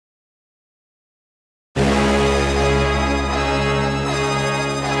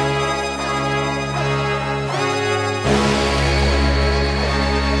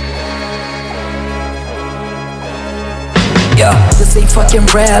This ain't fucking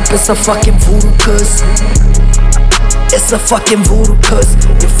rap, it's a fucking voodoo cuz. It's a fucking voodoo cuz.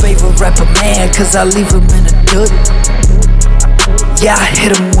 Your favorite rapper man, cause I leave him in the dirt. Yeah, I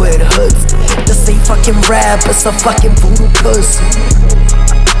hit him with hoods. This ain't fucking rap, it's a fucking voodoo cuz.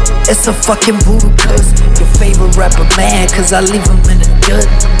 It's a fucking voodoo cuz. Your favorite rapper man, cause I leave him in the dirt.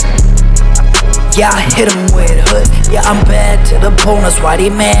 Yeah, I hit him with hood. Yeah, I'm bad to the bone, that's why they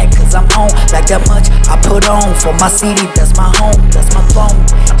mad, cause I'm on like that much I put on for my CD, that's my home, that's my throne.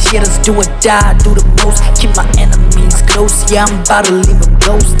 Shit is do or die, do the most, keep my enemies close. Yeah, I'm about to leave them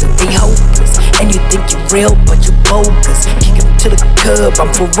ghosted, they hopeless. And you think you're real, but you're bogus. Kick him to the curb,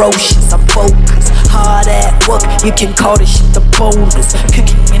 I'm ferocious, I'm focused. Hard at work, you can call this shit the boldest.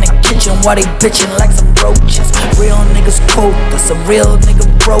 Cooking in the kitchen while they bitching like some roaches. Real niggas quote this, a real nigga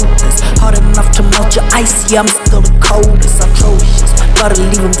wrote this. Hard enough to melt your ice, yeah, I'm still the coldest. Atrocious, gotta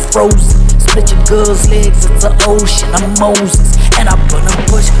leave them frozen. Split your girl's legs, it's an ocean. I'm Moses, and I burn a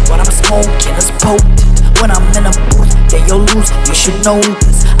bush while I'm smoking, it's potent. When I'm in a booth, yeah, you'll lose, you should know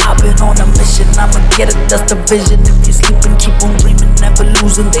this. I've been on a mission, I'ma get it, that's the vision. If you sleeping, keep on dreaming, never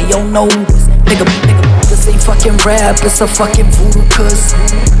losing, they all know this. Nigga, this ain't fucking rap, it's a fucking voodoo cuz.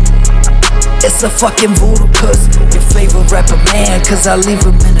 It's a fucking voodoo cuz. Your favorite rapper man, cause I leave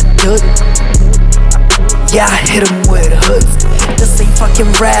him in the dirt. Yeah, I hit him with hoods. This ain't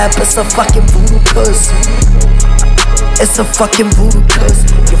fucking rap, it's a fucking voodoo cuz. It's a fucking voodoo cuz.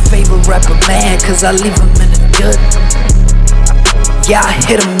 Your favorite rapper man, cause I leave him in the dirt. Yeah, I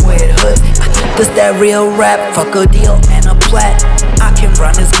hit him with hood. This that real rap, fuck a deal and a plat. I can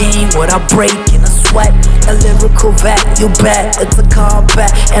run this game without breaking a sweat. A lyrical vat, you bet, it's a combat.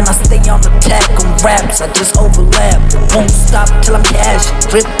 And I stay on attack on raps, I just overlap. Won't stop till I'm cashing,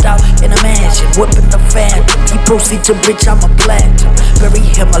 ripped out in a mansion, whipping the phantom. He proceed to bitch, I'm a platinum. Bury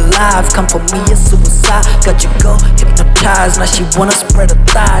him alive, come for me, it's suicide. Got your girl hypnotized, now she wanna spread her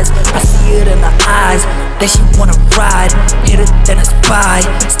thighs. I see it in her eyes, then she wanna ride. Hit it, then it's bye.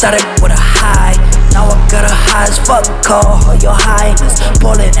 Started with a high, now I got a high as fuck. Call her your highness,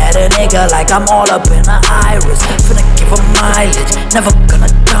 pulling at a nigga like I'm all up in her iris. Finna give her mileage, never gonna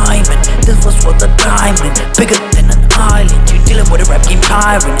diamond. This was for the diamond, bigger than an island. You dealing with a rap game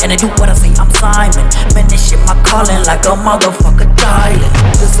tyrant, and I do what I say, I'm Simon. Man, this shit my calling like a motherfucker dialing.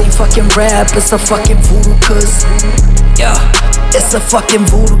 This ain't fucking rap, it's a fucking voodoo cuz. Yeah, it's a fucking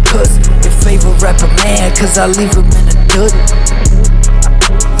voodoo cuz. Your favorite rapper man, cause I leave him in the dirt.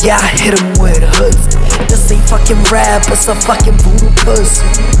 Yeah, I hit him with hoods. This ain't fucking rap, it's a fucking voodoo cuz.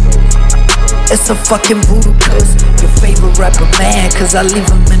 It's a fucking voodoo cuz. Your favorite rapper man, cause I leave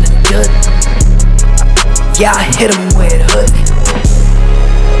him in the dirt. Yeah, I hit him with hood.